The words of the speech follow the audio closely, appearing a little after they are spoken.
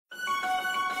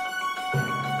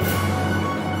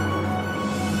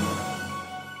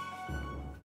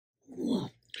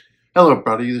Hello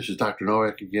everybody, this is Dr.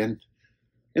 Nowak again.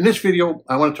 In this video,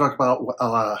 I want to talk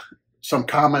about some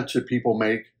comments that people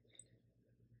make.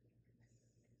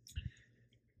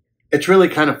 It's really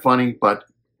kind of funny, but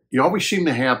you always seem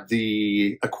to have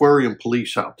the aquarium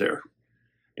police out there.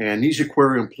 And these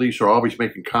aquarium police are always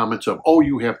making comments of, oh,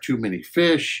 you have too many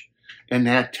fish in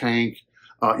that tank.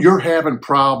 You're having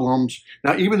problems.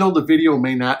 Now, even though the video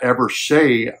may not ever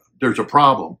say there's a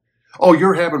problem, oh,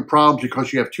 you're having problems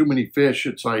because you have too many fish.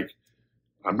 It's like,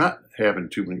 I'm not having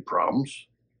too many problems.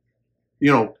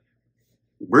 You know,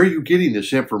 where are you getting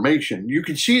this information? You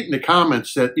can see it in the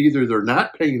comments that either they're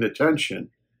not paying attention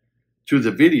to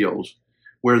the videos,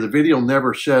 where the video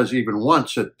never says even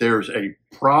once that there's a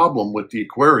problem with the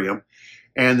aquarium,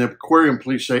 and the aquarium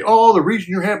police say, oh, the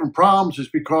reason you're having problems is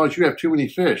because you have too many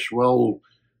fish. Well,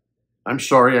 I'm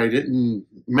sorry, I didn't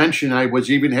mention I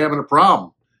was even having a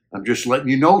problem. I'm just letting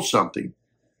you know something.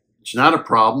 It's not a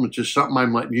problem. It's just something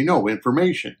I'm letting you know,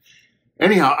 information.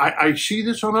 Anyhow, I see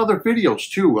this on other videos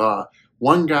too.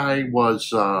 One guy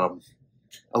was a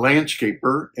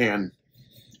landscaper, and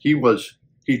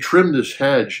he trimmed his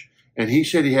hedge, and he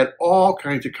said he had all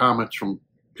kinds of comments from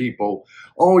people.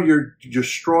 Oh, you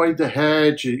destroyed the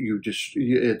hedge.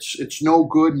 It's no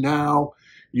good now.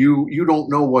 You don't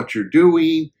know what you're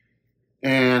doing.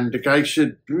 And the guy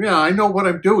said, yeah, I know what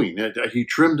I'm doing. He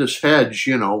trimmed his hedge,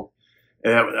 you know,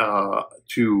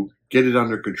 to get it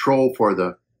under control for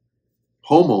the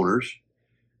homeowners.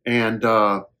 And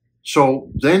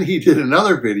so then he did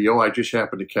another video I just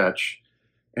happened to catch,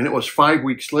 and it was 5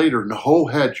 weeks later, and the whole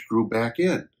hedge grew back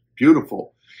in.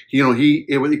 Beautiful. You know,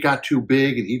 it got too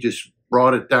big, and he just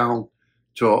brought it down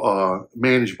to a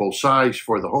manageable size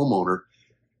for the homeowner.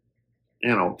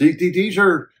 You know, these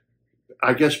are,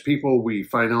 I guess, people we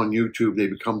find on YouTube. They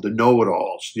become the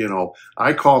know-it-alls. You know,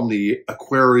 I call them the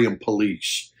aquarium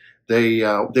police. They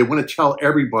want to tell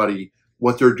everybody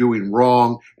what they're doing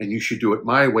wrong, and you should do it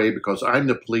my way because I'm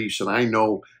the police and I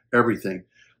know everything.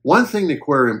 One thing the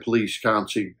aquarium police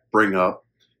constantly bring up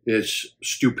is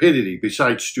stupidity.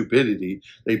 Besides stupidity,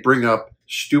 they bring up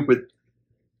stupid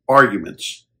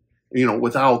arguments, you know,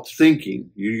 without thinking.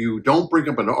 You don't bring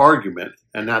up an argument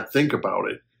and not think about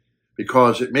it,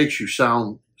 because it makes you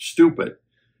sound stupid.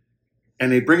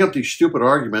 And they bring up these stupid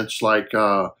arguments, like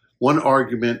one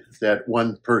argument that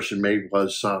one person made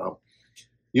was,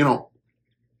 you know,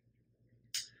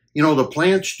 the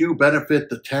plants do benefit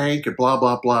the tank and blah,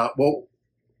 blah, blah. Well,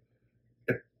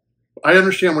 I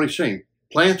understand what he's saying.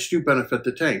 Plants do benefit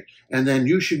the tank. And then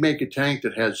you should make a tank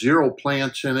that has 0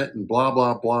 plants in it and blah,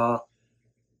 blah, blah.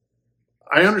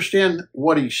 I understand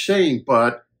what he's saying,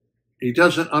 but he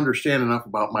doesn't understand enough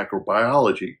about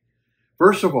microbiology.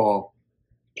 First of all,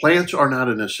 plants are not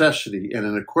a necessity in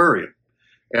an aquarium.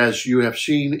 As you have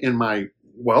seen in my,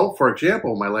 well, for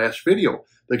example, my last video,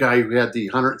 the guy who had the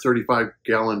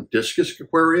 135-gallon discus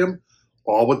aquarium,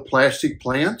 all with plastic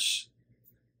plants.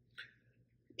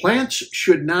 Plants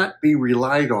should not be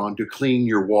relied on to clean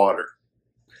your water.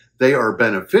 They are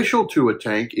beneficial to a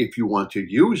tank if you want to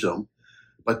use them,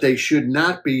 but they should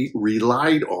not be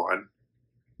relied on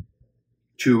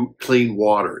to clean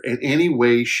water in any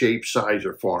way, shape, size,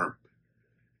 or form.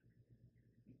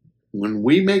 When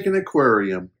we make an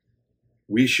aquarium,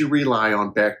 we should rely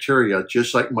on bacteria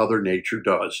just like Mother Nature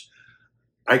does.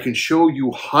 I can show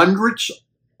you hundreds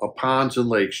of ponds and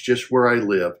lakes just where I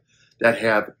live that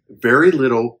have very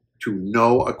little to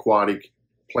no aquatic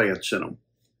plants in them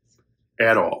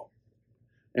at all.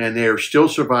 And they are still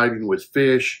surviving with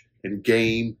fish and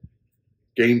game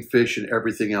fish and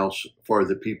everything else for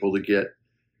the people to get.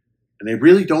 And they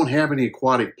really don't have any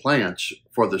aquatic plants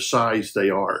for the size they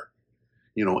are.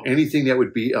 You know, anything that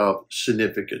would be of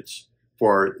significance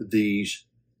for these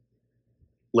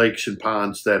lakes and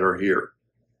ponds that are here.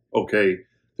 Okay,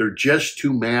 they're just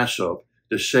too massive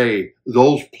to say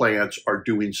those plants are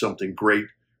doing something great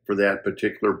for that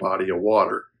particular body of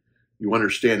water. You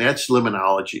understand? That's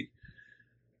limnology.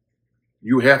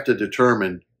 You have to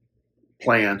determine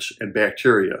plants and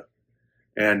bacteria.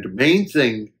 And the main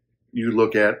thing you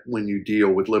look at when you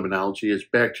deal with limnology is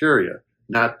bacteria.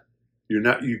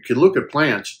 You can look at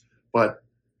plants, but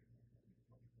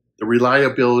the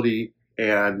reliability,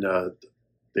 and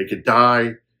they could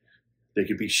die, they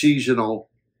could be seasonal.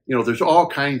 You know, there's all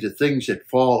kinds of things that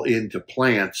fall into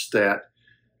plants that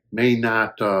may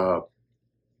not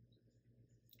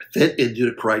fit into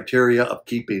the criteria of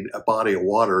keeping a body of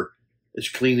water as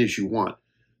clean as you want.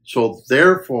 So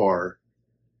therefore,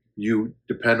 you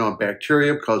depend on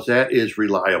bacteria because that is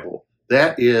reliable.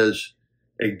 That is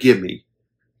a gimme.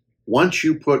 Once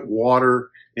you put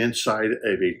water inside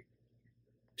of a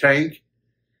tank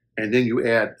and then you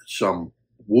add some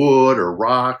wood or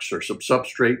rocks or some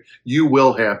substrate, you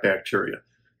will have bacteria.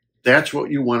 That's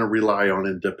what you want to rely on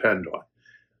and depend on.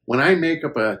 When I make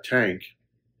up a tank,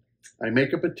 I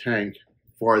make up a tank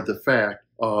for the fact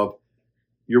of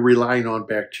you're relying on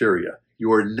bacteria.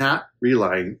 You are not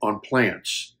relying on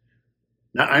plants.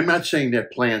 Now, I'm not saying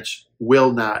that plants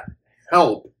will not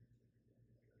help,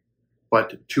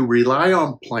 but to rely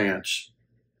on plants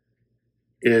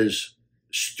is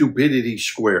stupidity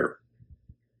squared.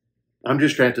 I'm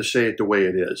just going to have to say it the way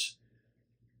it is.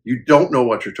 You don't know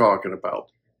what you're talking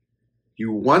about.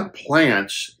 You want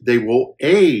plants, they will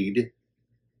aid,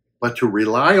 but to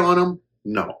rely on them,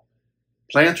 no.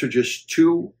 Plants are just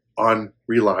too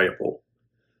unreliable.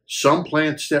 Some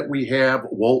plants that we have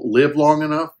won't live long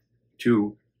enough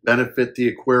to benefit the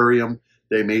aquarium.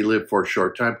 They may live for a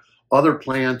short time. Other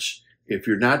plants, if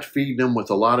you're not feeding them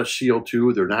with a lot of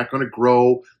CO2, they're not going to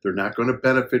grow. They're not going to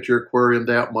benefit your aquarium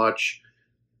that much.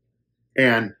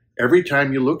 And every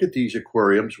time you look at these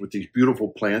aquariums with these beautiful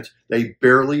plants, they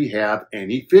barely have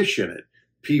any fish in it.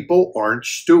 People aren't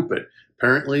stupid.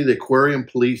 Apparently, the aquarium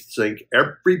police think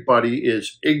everybody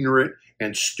is ignorant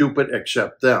and stupid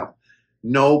except them.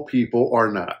 No, people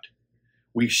are not.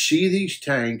 We see these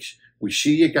tanks. We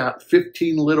see you got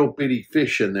 15 little bitty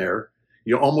fish in there.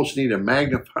 You almost need a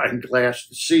magnifying glass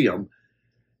to see them.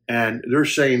 And they're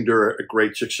saying they're a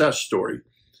great success story.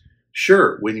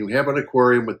 Sure, when you have an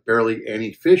aquarium with barely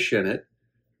any fish in it,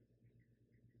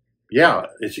 yeah,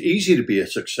 it's easy to be a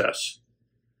success.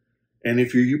 And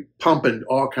if you're pumping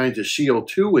all kinds of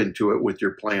CO2 into it with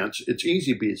your plants, it's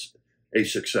easy to be a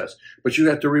success. But you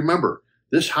have to remember,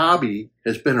 this hobby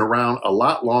has been around a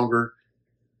lot longer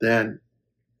than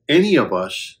any of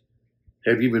us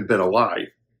have even been alive.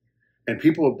 And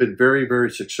people have been very,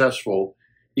 very successful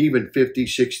even 50,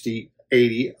 60,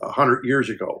 80, 100 years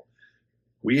ago.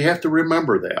 We have to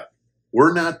remember that.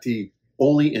 We're not the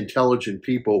only intelligent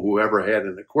people who ever had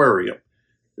an aquarium.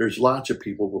 There's lots of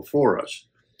people before us.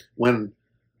 When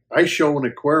I show an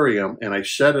aquarium and I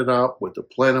set it up with the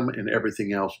plenum and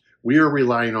everything else, we are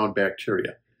relying on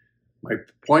bacteria. My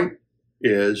point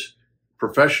is,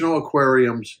 professional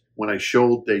aquariums, when I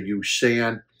showed they use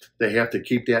sand, they have to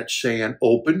keep that sand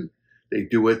open. They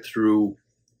do it through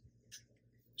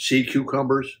sea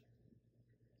cucumbers.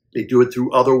 They do it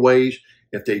through other ways.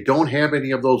 If they don't have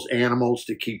any of those animals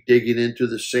to keep digging into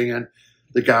the sand,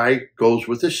 the guy goes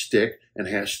with a stick and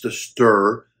has to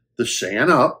stir the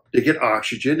sand up to get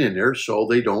oxygen in there so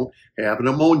they don't have an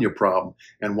ammonia problem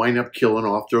and wind up killing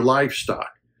off their livestock.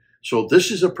 So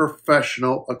this is a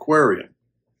professional aquarium.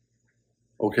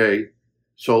 Okay,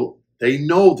 so they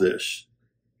know this.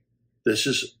 This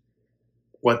is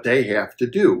what they have to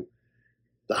do.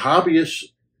 The hobbyist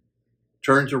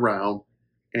turns around,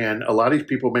 and a lot of these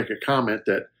people make a comment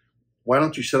that, why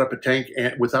don't you set up a tank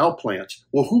without plants?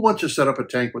 Well, who wants to set up a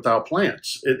tank without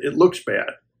plants? It looks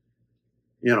bad.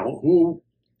 You know,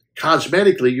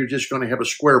 cosmetically, you're just going to have a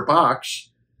square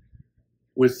box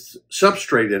with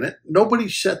substrate in it. Nobody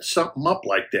sets something up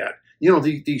like that. You know,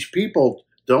 these people,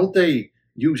 don't they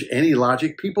use any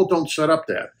logic? People don't set up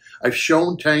that. I've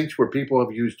shown tanks where people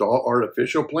have used all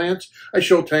artificial plants. I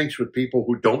show tanks with people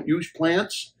who don't use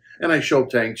plants. And I show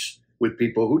tanks with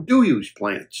people who do use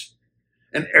plants.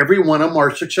 And every one of them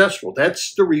are successful.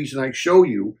 That's the reason I show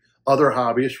you other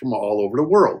hobbyists from all over the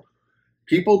world.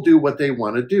 People do what they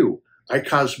want to do. I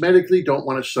cosmetically don't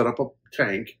want to set up a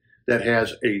tank that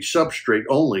has a substrate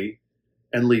only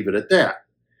and leave it at that.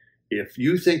 If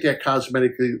you think that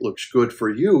cosmetically looks good for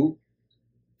you,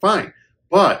 fine.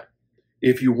 But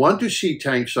if you want to see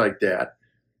tanks like that,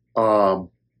 a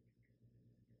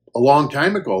long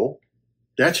time ago,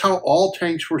 that's how all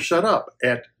tanks were set up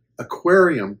at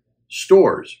aquarium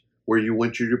stores where you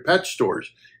went to your pet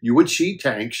stores. You would see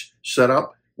tanks set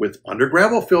up with under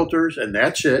gravel filters, and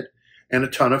that's it, and a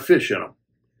ton of fish in them.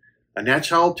 And that's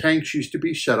how tanks used to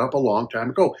be set up a long time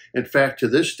ago. In fact, to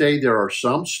this day, there are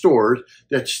some stores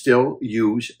that still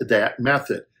use that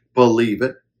method, believe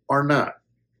it or not.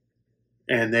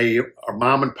 And they are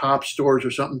mom and pop stores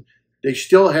or something. They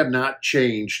still have not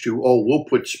changed to, oh, we'll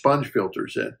put sponge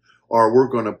filters in, or we're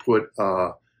going to put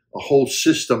a whole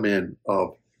system in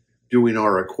of doing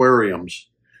our aquariums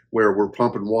where we're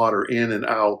pumping water in and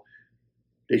out.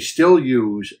 They still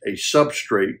use a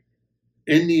substrate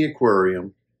in the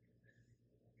aquarium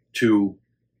to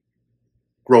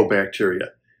grow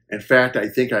bacteria. In fact, I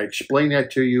think I explained that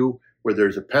to you where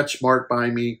there's a PetSmart by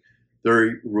me. They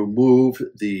remove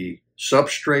the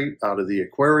substrate out of the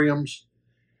aquariums,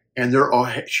 and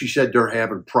she said they're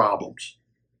having problems.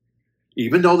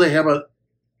 Even though they have a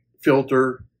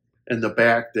filter in the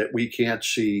back that we can't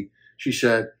see, she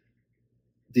said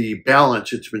the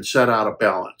balance, it's been set out of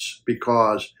balance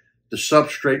because the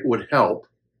substrate would help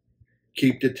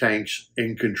keep the tanks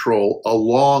in control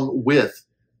along with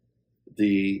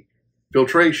the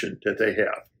filtration that they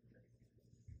have.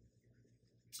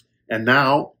 And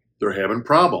now they're having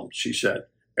problems, she said,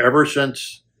 ever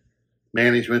since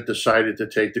management decided to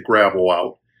take the gravel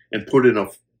out and put in a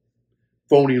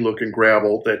phony looking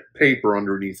gravel, that paper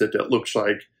underneath it that looks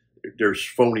like there's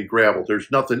phony gravel.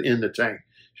 There's nothing in the tank.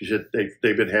 She said they've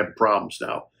been having problems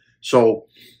now. So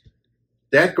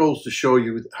that goes to show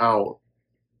you how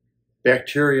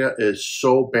bacteria is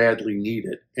so badly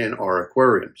needed in our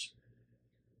aquariums.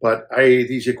 But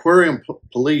these aquarium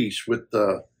police with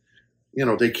the,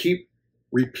 they keep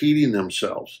repeating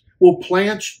themselves. Well,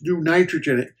 plants do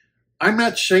nitrogen. I'm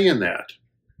not saying that.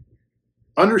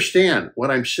 Understand, what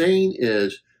I'm saying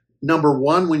is, number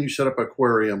one, when you set up an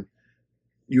aquarium,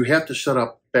 you have to set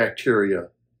up bacteria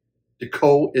to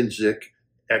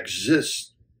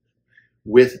coexist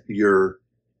with your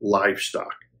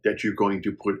livestock that you're going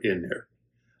to put in there.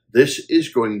 This is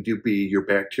going to be your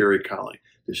bacteria colony.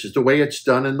 This is the way it's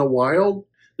done in the wild.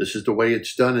 This is the way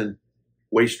it's done in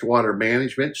wastewater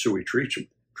management, sewage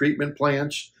treatment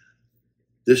plants.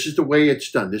 This is the way it's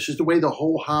done. This is the way the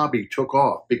whole hobby took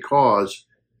off, because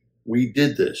we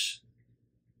did this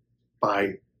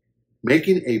by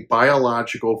making a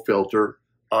biological filter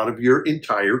out of your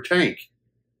entire tank.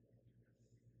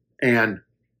 And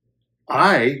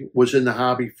I was in the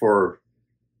hobby for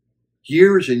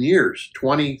years and years,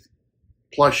 20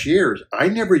 plus years. I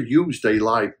never used a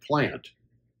live plant.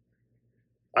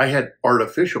 I had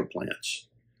artificial plants.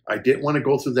 I didn't want to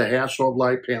go through the hassle of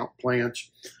live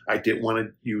plants. I didn't want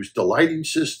to use the lighting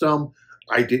system.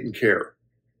 I didn't care.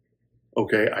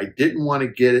 Okay, I didn't want to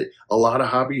get it. A lot of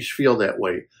hobbies feel that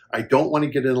way. I don't want to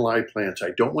get into live plants.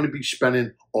 I don't want to be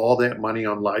spending all that money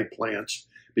on live plants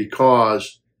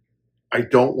because I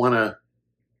don't want to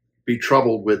be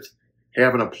troubled with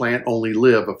having a plant only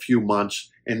live a few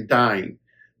months and dying.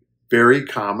 Very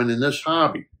common in this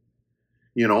hobby.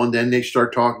 And then they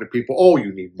start talking to people, oh,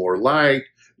 you need more light,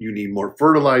 you need more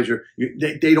fertilizer.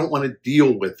 They don't want to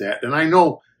deal with that. And I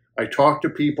know I talk to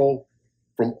people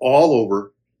from all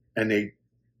over, and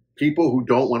people who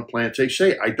don't want plants, they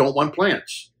say, I don't want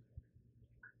plants.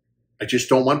 I just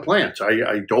don't want plants.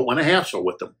 I don't want to hassle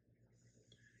with them.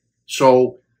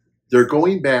 So they're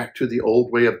going back to the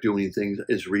old way of doing things,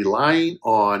 is relying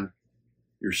on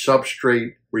your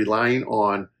substrate, relying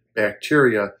on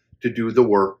bacteria to do the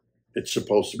work it's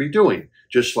supposed to be doing,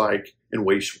 just like in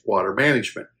wastewater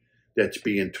management that's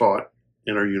being taught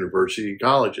in our university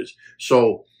colleges.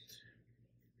 So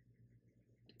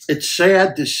it's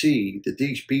sad to see that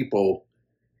these people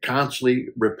constantly,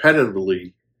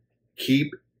 repetitively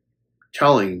keep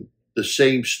telling the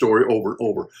same story over and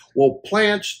over. Well,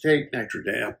 plants take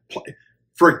nitrogen.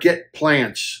 Forget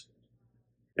plants.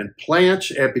 And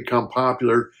plants have become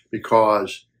popular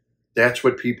because that's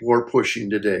what people are pushing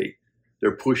today.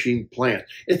 They're pushing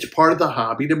plants. It's part of the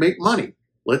hobby to make money.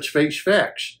 Let's face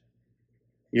facts.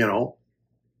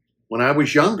 When I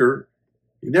was younger,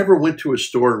 you never went to a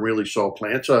store and really saw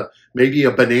plants. Maybe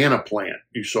a banana plant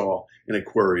you saw in an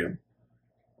aquarium,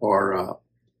 or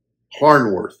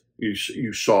Harnworth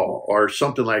you saw, or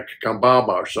something like Kambaba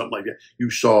or something like that you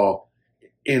saw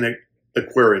in an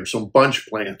aquarium, some bunch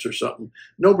plants or something.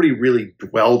 Nobody really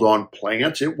dwelled on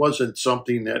plants. It wasn't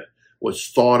something that was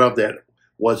thought of that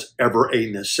was ever a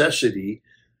necessity.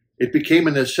 It became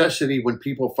a necessity when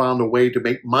people found a way to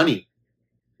make money.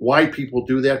 Why people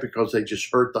do that? Because they just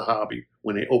hurt the hobby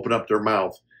when they open up their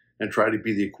mouth and try to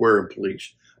be the aquarium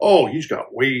police. Oh, he's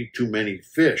got way too many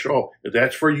fish. Oh,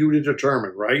 that's for you to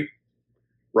determine, right?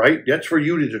 Right? That's for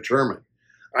you to determine.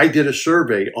 I did a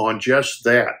survey on just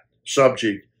that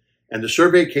subject, and the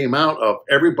survey came out of,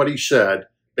 everybody said,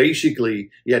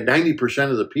 basically, you had 90%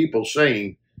 of the people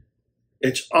saying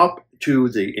it's up to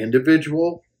the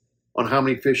individual on how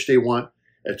many fish they want.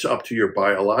 It's up to your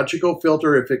biological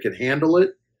filter if it can handle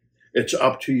it. It's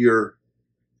up to your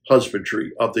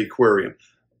husbandry of the aquarium.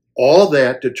 All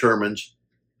that determines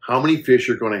how many fish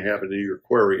you're going to have in your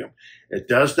aquarium. It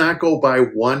does not go by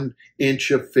 1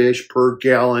 inch of fish per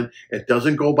gallon. It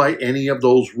doesn't go by any of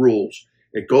those rules.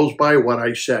 It goes by what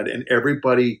I said, and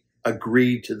everybody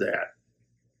agreed to that.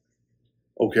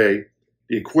 Okay?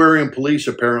 The aquarium police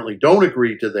apparently don't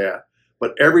agree to that,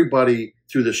 but everybody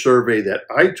through the survey that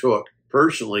I took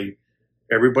personally,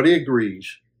 everybody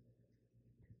agrees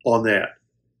on that.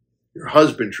 Your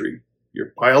husbandry,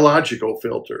 your biological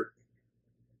filter,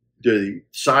 the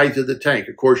size of the tank.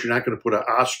 Of course, you're not going to put an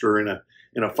Oscar in a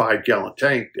 5-gallon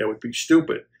tank. That would be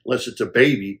stupid, unless it's a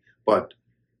baby. But,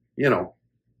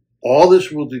 all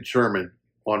this will determine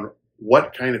on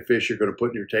what kind of fish you're going to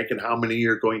put in your tank and how many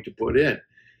you're going to put in.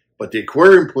 But the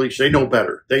aquarium police, they know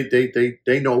better.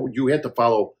 They know you have to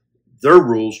follow their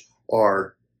rules,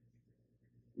 or,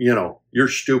 you know, you're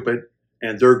stupid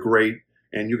and they're great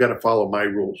and you got to follow my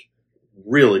rules.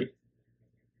 Really,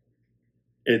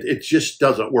 it just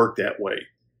doesn't work that way.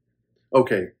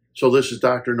 Okay, so this is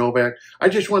Dr. Novak. I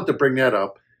just want to bring that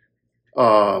up.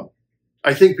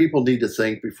 I think people need to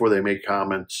think before they make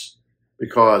comments,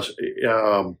 because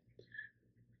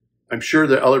I'm sure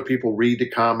that other people read the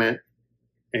comment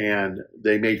and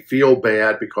they may feel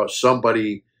bad because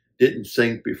somebody didn't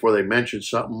think before they mentioned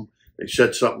something. They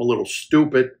said something a little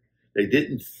stupid. They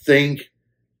didn't think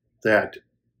that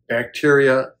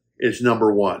bacteria is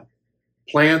number one.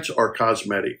 Plants are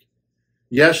cosmetic.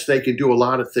 Yes, they can do a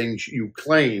lot of things you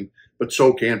claim, but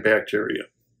so can bacteria.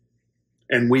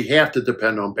 And we have to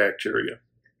depend on bacteria.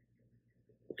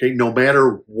 Okay, no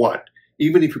matter what.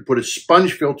 Even if you put a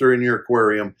sponge filter in your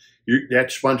aquarium,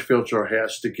 that sponge filter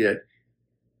has to get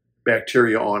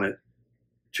bacteria on it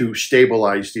to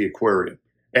stabilize the aquarium.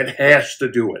 It has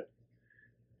to do it.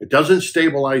 It doesn't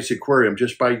stabilize the aquarium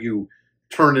just by you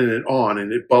turning it on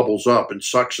and it bubbles up and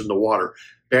sucks in the water.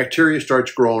 Bacteria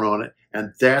starts growing on it,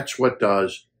 and that's what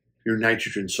does your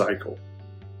nitrogen cycle.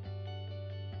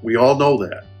 We all know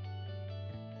that.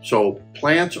 So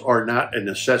plants are not a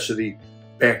necessity.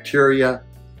 Bacteria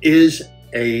is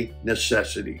a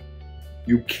necessity.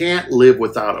 You can't live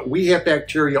without it. We have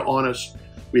bacteria on us.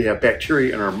 We have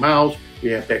bacteria in our mouths.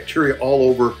 We have bacteria all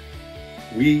over.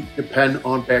 We depend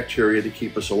on bacteria to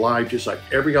keep us alive, just like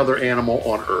every other animal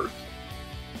on Earth.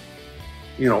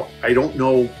 You know, I don't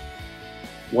know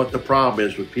what the problem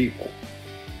is with people.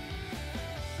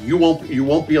 You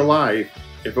won't be alive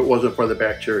if it wasn't for the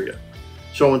bacteria.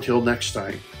 So until next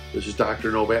time, this is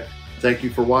Dr. Novak. Thank you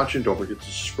for watching. Don't forget to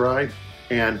subscribe.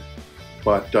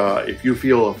 But if you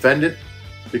feel offended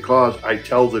because I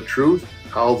tell the truth,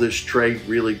 how this trade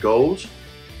really goes,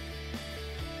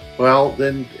 well,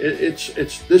 then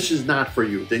this is not for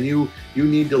you. Then you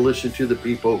need to listen to the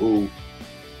people who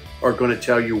are going to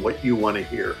tell you what you want to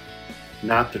hear,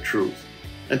 not the truth.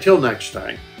 Until next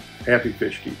time, happy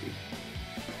fish keeping.